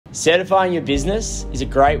Certifying your business is a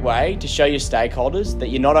great way to show your stakeholders that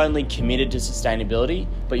you're not only committed to sustainability,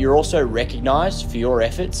 but you're also recognised for your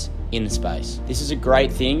efforts in the space. This is a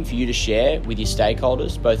great thing for you to share with your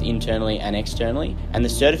stakeholders, both internally and externally, and the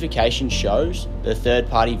certification shows that a third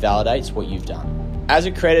party validates what you've done. As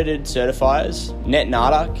accredited certifiers,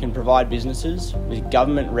 NetNada can provide businesses with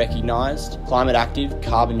government-recognised, climate-active,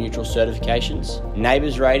 carbon-neutral certifications,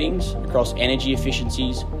 NABERS ratings across energy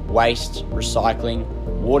efficiencies, waste, recycling,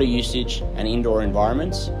 water usage and indoor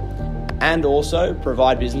environments, and also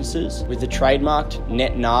provide businesses with the trademarked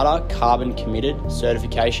NetNada Carbon Committed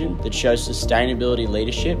certification that shows sustainability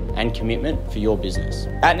leadership and commitment for your business.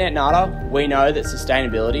 At NetNada, we know that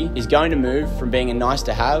sustainability is going to move from being a nice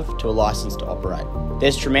to have to a license to operate.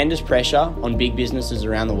 There's tremendous pressure on big businesses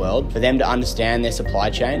around the world for them to understand their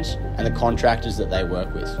supply chains and the contractors that they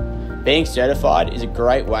work with. Being certified is a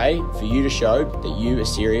great way for you to show that you are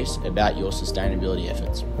serious about your sustainability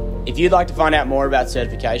efforts. If you'd like to find out more about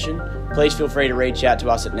certification, please feel free to reach out to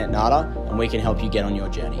us at NetNada and we can help you get on your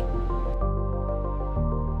journey.